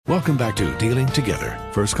Welcome back to Dealing Together.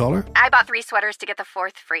 First caller? I bought 3 sweaters to get the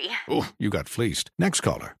 4th free. Oh, you got fleeced. Next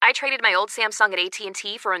caller? I traded my old Samsung at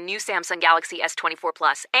AT&T for a new Samsung Galaxy S24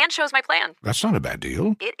 Plus and chose my plan. That's not a bad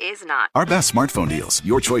deal. It is not. Our best smartphone deals.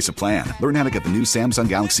 Your choice of plan. Learn how to get the new Samsung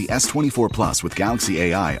Galaxy S24 Plus with Galaxy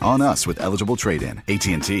AI on us with eligible trade-in.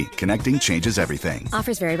 AT&T. Connecting changes everything.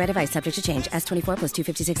 Offers vary by device. Subject to change. S24 plus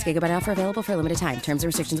 256 gigabyte offer available for a limited time. Terms and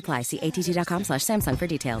restrictions apply. See att.com/Samsung for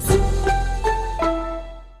details.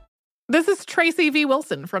 This is Tracy V.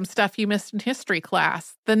 Wilson from Stuff You Missed in History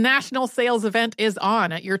class. The national sales event is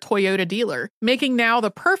on at your Toyota dealer, making now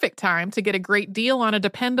the perfect time to get a great deal on a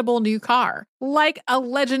dependable new car. Like a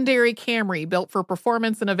legendary Camry built for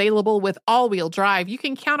performance and available with all-wheel drive, you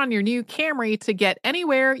can count on your new Camry to get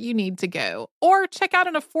anywhere you need to go. Or check out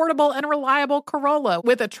an affordable and reliable Corolla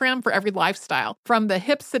with a trim for every lifestyle. From the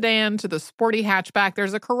hip sedan to the sporty hatchback,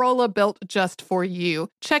 there's a Corolla built just for you.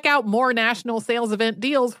 Check out more national sales event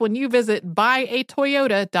deals when you visit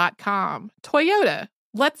buyatoyota.com. Toyota,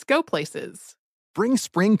 let's go places. Bring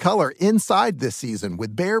spring color inside this season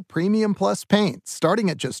with Behr Premium Plus paint, starting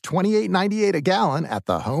at just $28.98 a gallon at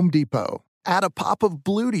the Home Depot. Add a pop of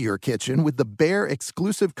blue to your kitchen with the Behr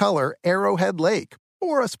exclusive color Arrowhead Lake,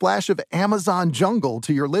 or a splash of Amazon Jungle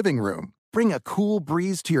to your living room. Bring a cool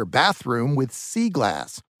breeze to your bathroom with Sea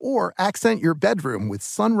Glass, or accent your bedroom with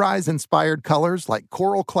sunrise-inspired colors like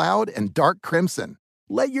Coral Cloud and Dark Crimson.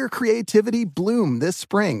 Let your creativity bloom this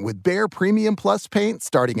spring with Behr Premium Plus paint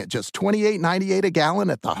starting at just $28.98 a gallon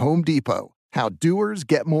at the Home Depot. How doers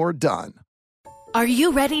get more done. Are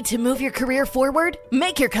you ready to move your career forward?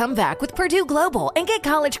 Make your comeback with Purdue Global and get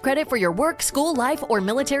college credit for your work, school life, or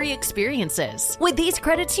military experiences. With these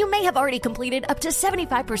credits, you may have already completed up to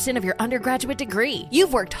 75% of your undergraduate degree.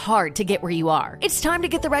 You've worked hard to get where you are. It's time to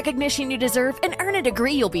get the recognition you deserve and earn a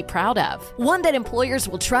degree you'll be proud of. One that employers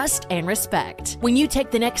will trust and respect. When you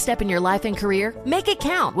take the next step in your life and career, make it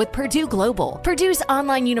count with Purdue Global, Purdue's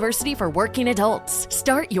online university for working adults.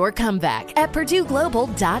 Start your comeback at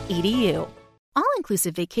purdueglobal.edu.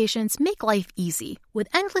 All-inclusive vacations make life easy with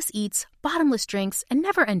endless eats, bottomless drinks, and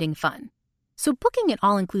never-ending fun. So booking an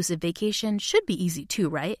all-inclusive vacation should be easy too,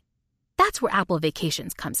 right? That's where Apple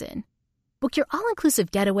Vacations comes in. Book your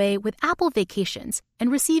all-inclusive getaway with Apple Vacations and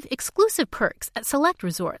receive exclusive perks at select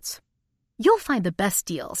resorts. You'll find the best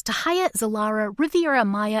deals to Hyatt, Zilara, Riviera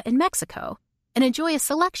Maya in Mexico and enjoy a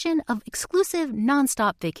selection of exclusive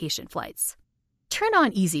nonstop vacation flights. Turn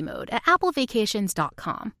on easy mode at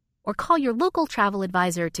applevacations.com. or call your local travel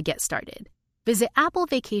advisor to get started. Visit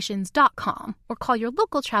applevacations.com or call your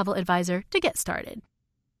local travel advisor to get started.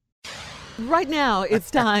 Right now,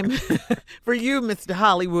 it's time for you, Mr.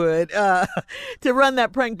 Hollywood, to run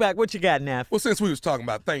that prank back. What you got, Neff? Well, since we was talking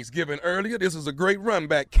about Thanksgiving earlier, this is a great run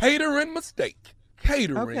back. Catering mistake.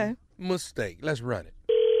 Catering mistake. Let's run it.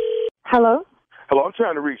 Hello? Hello, I'm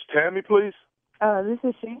trying to reach Tammy, please. This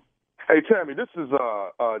is she. Hey, Tammy, this is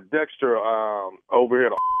Dexter over here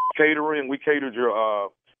at Catering. We catered your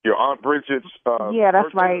Aunt Bridget's Yeah,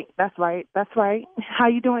 that's birthday. right. That's right. How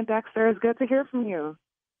you doing, Dexter? It's good to hear from you.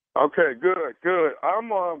 Okay, good. I'm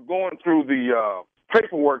going through the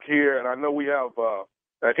paperwork here, and I know we have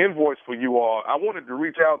an invoice for you all. I wanted to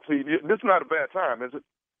reach out to you. This is not a bad time, is it?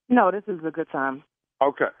 No, this is a good time.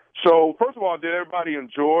 Okay. So, first of all, did everybody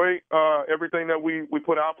enjoy everything that we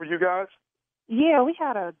put out for you guys? Yeah, we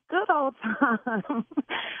had a good old time.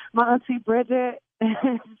 My Auntie Bridget,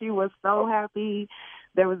 she was so happy.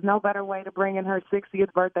 There was no better way to bring in her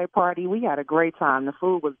 60th birthday party. We had a great time. The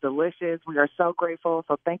food was delicious. We are so grateful.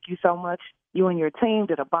 So thank you so much. You and your team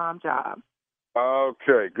did a bomb job.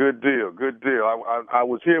 Okay, good deal. I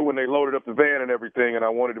was here when they loaded up the van and everything, and I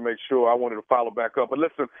wanted to make sure. I wanted to follow back up. But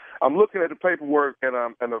listen, I'm looking at the paperwork,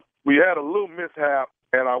 and we had a little mishap,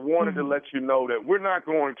 and I wanted to let you know that we're not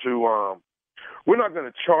going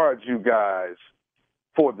to charge you guys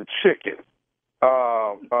for the chicken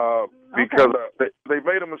because they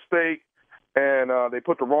made a mistake and they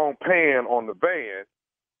put the wrong pan on the van,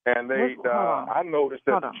 and I noticed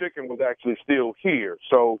that the chicken was actually still here.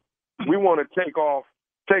 So we want to take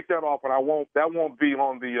that off, and that won't be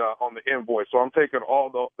on the invoice. So I'm taking all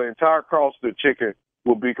the entire cost of the chicken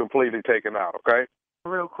will be completely taken out. Okay.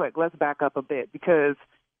 Real quick, let's back up a bit because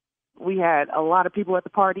we had a lot of people at the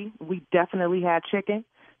party. We definitely had chicken.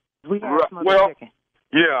 We had smothered chicken.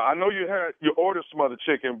 Yeah, I know you ordered smothered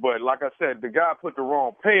chicken, but like I said, the guy put the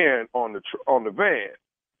wrong pan on the van,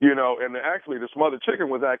 and actually the smothered chicken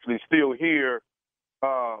was actually still here,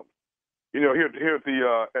 here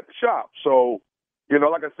at the shop. So,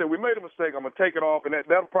 like I said, we made a mistake. I'm gonna take it off, and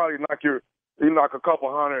that'll probably knock your you knock a couple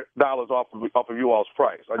 $100 off of you all's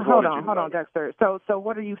price. Hold on, Dexter. So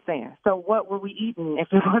what are you saying? So what were we eating if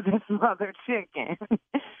it wasn't smothered chicken?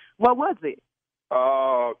 What was it?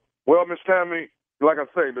 Well, Miss Tammy, like I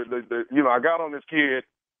say, I got on this kid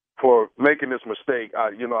for making this mistake.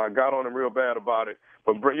 I got on him real bad about it,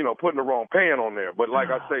 but putting the wrong pan on there. But like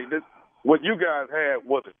I say, what you guys had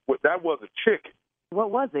that was a chicken.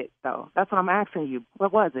 What was it though? That's what I'm asking you.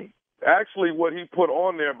 What was it? Actually, what he put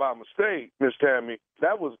on there by mistake, Miss Tammy,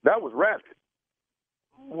 that was rabbit.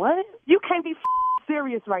 What? You can't be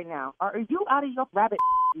serious right now. Are you out of your rabbit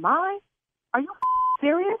mind? Are you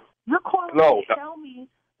serious? You're calling me to tell me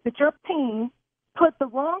that your team put the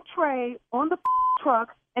wrong tray on the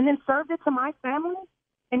truck and then served it to my family?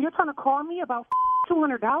 And you're trying to call me about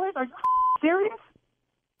 $200? Are you serious?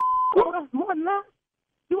 More than that?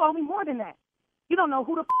 You owe me more than that. You don't know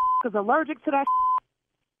who the is allergic to that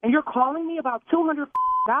and you're calling me about $200?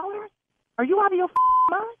 Are you out of your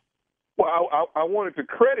mind? Well, I wanted to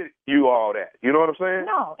credit you all that. You know what I'm saying?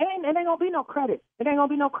 No, it ain't gonna be no credit. It ain't gonna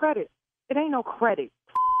be no credit. It ain't no credit.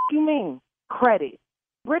 You mean credit?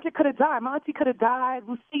 Bridget could have died. My auntie could have died.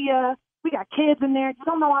 Lucia. We got kids in there. You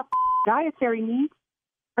don't know our dietary needs.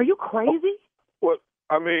 Are you crazy? Well,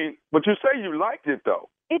 I mean, but you say you liked it though.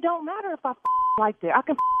 It don't matter if I liked it. I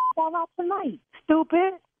can fall out tonight.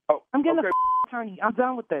 Stupid. Oh, I'm getting an attorney. I'm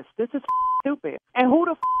done with this. This is stupid. And who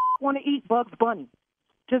the want to eat Bugs Bunny?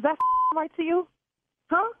 Does that right to you?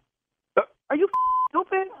 Huh? Are you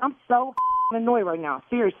stupid? I'm so annoyed right now.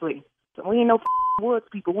 Seriously. So we ain't no woods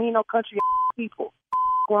people. We ain't no country people.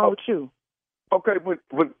 What's wrong with you? Okay,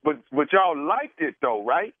 but y'all liked it though,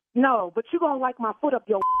 right? No, but you gonna like my foot up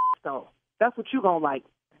your though. That's what you gonna like.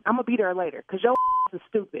 I'm gonna be there later because your is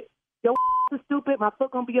stupid. Your is stupid. My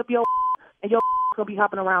foot gonna be up your and your gonna be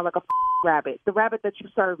hopping around like a rabbit. The rabbit that you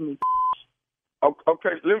served me.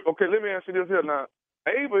 Okay, let me ask you this here now.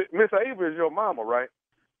 Miss Ava is your mama, right?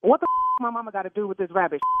 What the my mama got to do with this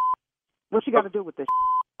rabbit? What she got to do with this?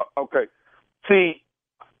 Okay. See,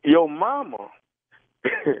 your mama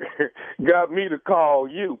got me to call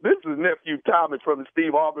you. This is nephew Thomas from the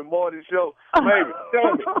Steve Harvey Morning Show. Baby,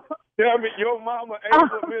 tell me, your mama,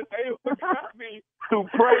 Miss Ava, got me to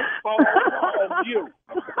pray for you.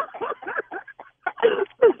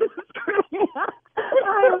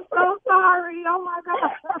 I am so sorry. Oh my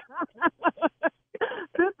God.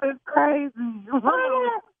 This is crazy.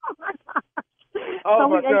 Oh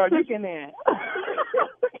my God. Chicken in.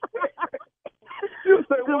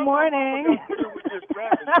 Good morning.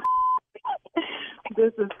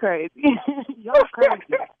 This is crazy. Y'all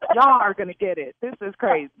crazy. Y'all are going to get it. This is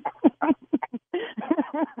crazy.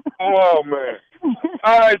 Oh, man.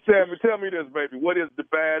 All right, Tammy, tell me this, baby. What is the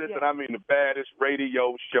baddest, and I mean the baddest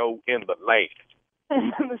radio show in the land?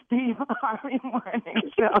 The Steve Harvey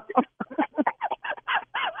Morning Show.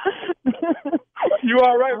 You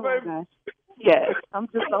all right, baby? Gosh. Yes. I'm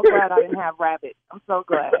just so glad I didn't have rabbit. I'm so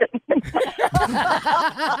glad.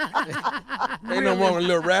 Ain't no wrong with a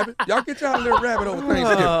little rabbit. Y'all get y'all a little rabbit over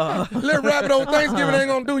Thanksgiving. Little rabbit over Thanksgiving ain't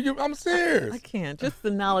gonna do you. I'm serious. I can't. Just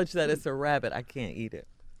the knowledge that it's a rabbit, I can't eat it.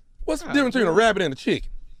 What's the difference between a rabbit and a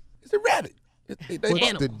chicken? It's a rabbit.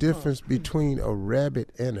 What's the difference between a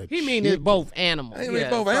rabbit and a chicken? He mean it's both animals. It's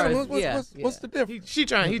both animals. What's the difference? He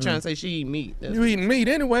trying to say she eat meat. You eating meat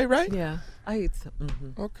anyway, right? Yeah, I eat some.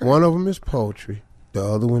 Mm-hmm. Okay. One of them is poultry. The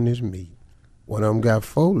other one is meat. One of them got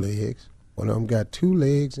 4 legs. One of them got 2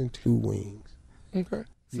 legs and 2 wings. Okay.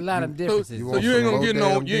 It's a lot of differences. So you ain't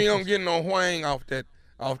gonna get no whang off that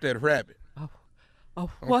rabbit.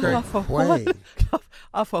 What?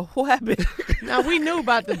 Off a rabbit. Now, we knew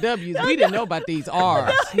about the W's. We didn't know about these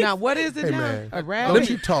R's. Now, what is it now? Man, a rabbit? don't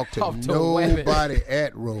you talk to nobody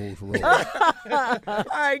at Rose Road. All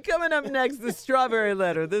right, coming up next, the Strawberry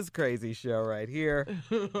Letter. This crazy show right here.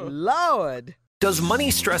 Lord. Does money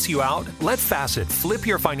stress you out? Let Facet flip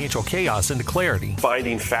your financial chaos into clarity.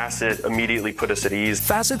 Finding Facet immediately put us at ease.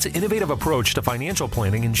 Facet's innovative approach to financial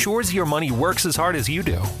planning ensures your money works as hard as you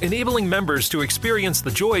do, enabling members to experience the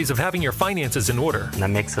joys of having your finances in order. And that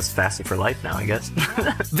makes us Facet for life now, I guess.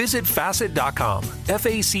 Visit Facet.com,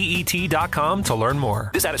 FACET.com to learn more.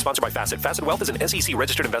 This ad is sponsored by Facet. Facet Wealth is an SEC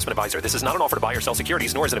registered investment advisor. This is not an offer to buy or sell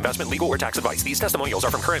securities, nor is it investment, legal, or tax advice. These testimonials are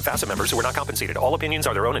from current Facet members who are not compensated. All opinions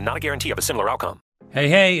are their own and not a guarantee of a similar outcome.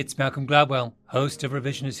 Hey, it's Malcolm Gladwell, host of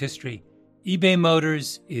Revisionist History. eBay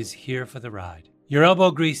Motors is here for the ride. Your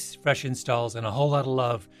elbow grease, fresh installs, and a whole lot of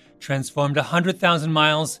love transformed 100,000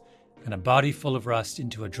 miles and a body full of rust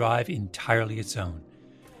into a drive entirely its own.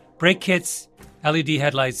 Brake kits, LED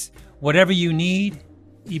headlights, whatever you need,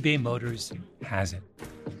 eBay Motors has it.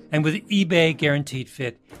 And with eBay Guaranteed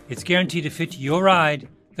Fit, it's guaranteed to fit your ride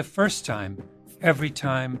the first time, every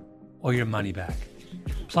time, or your money back.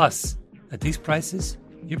 Plus, at these prices,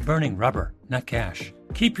 you're burning rubber, not cash.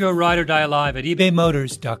 Keep your ride or die alive at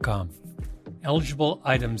ebaymotors.com. Eligible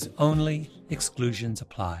items only. Exclusions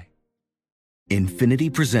apply.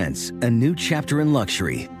 Infiniti presents a new chapter in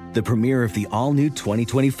luxury, the premiere of the all-new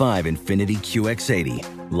 2025 Infiniti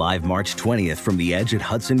QX80, live March 20th from the Edge at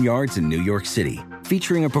Hudson Yards in New York City,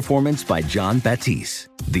 featuring a performance by John Batiste.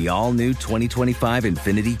 The all-new 2025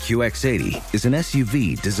 Infiniti QX80 is an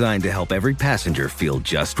SUV designed to help every passenger feel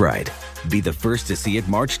just right. Be the first to see it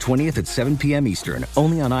March 20th at 7 p.m. Eastern,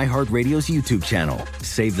 only on iHeartRadio's YouTube channel.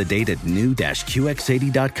 Save the date at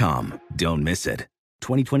new-QX80.com. Don't miss it.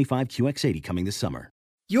 2025 QX80 coming this summer.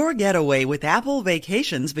 Your getaway with Apple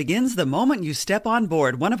Vacations begins the moment you step on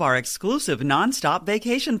board one of our exclusive nonstop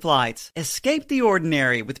vacation flights. Escape the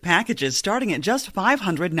ordinary with packages starting at just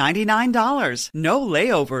 $599. No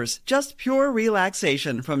layovers, just pure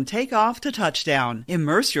relaxation from takeoff to touchdown.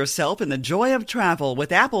 Immerse yourself in the joy of travel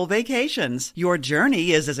with Apple Vacations. Your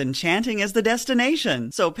journey is as enchanting as the destination,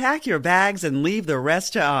 so pack your bags and leave the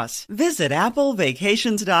rest to us. Visit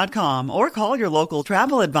applevacations.com or call your local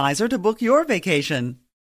travel advisor to book your vacation.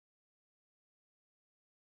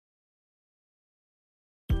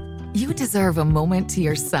 You deserve a moment to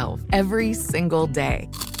yourself every single day.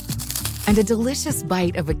 And a delicious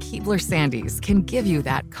bite of a Keebler Sandies can give you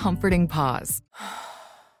that comforting pause.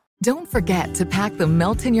 Don't forget to pack the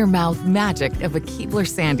melt-in-your-mouth magic of a Keebler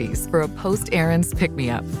Sandies for a post-errands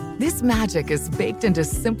pick-me-up. This magic is baked into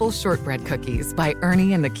simple shortbread cookies by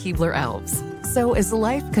Ernie and the Keebler Elves. So as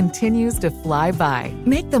life continues to fly by,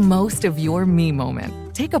 make the most of your me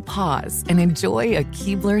moment. Take a pause and enjoy a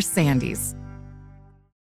Keebler Sandies.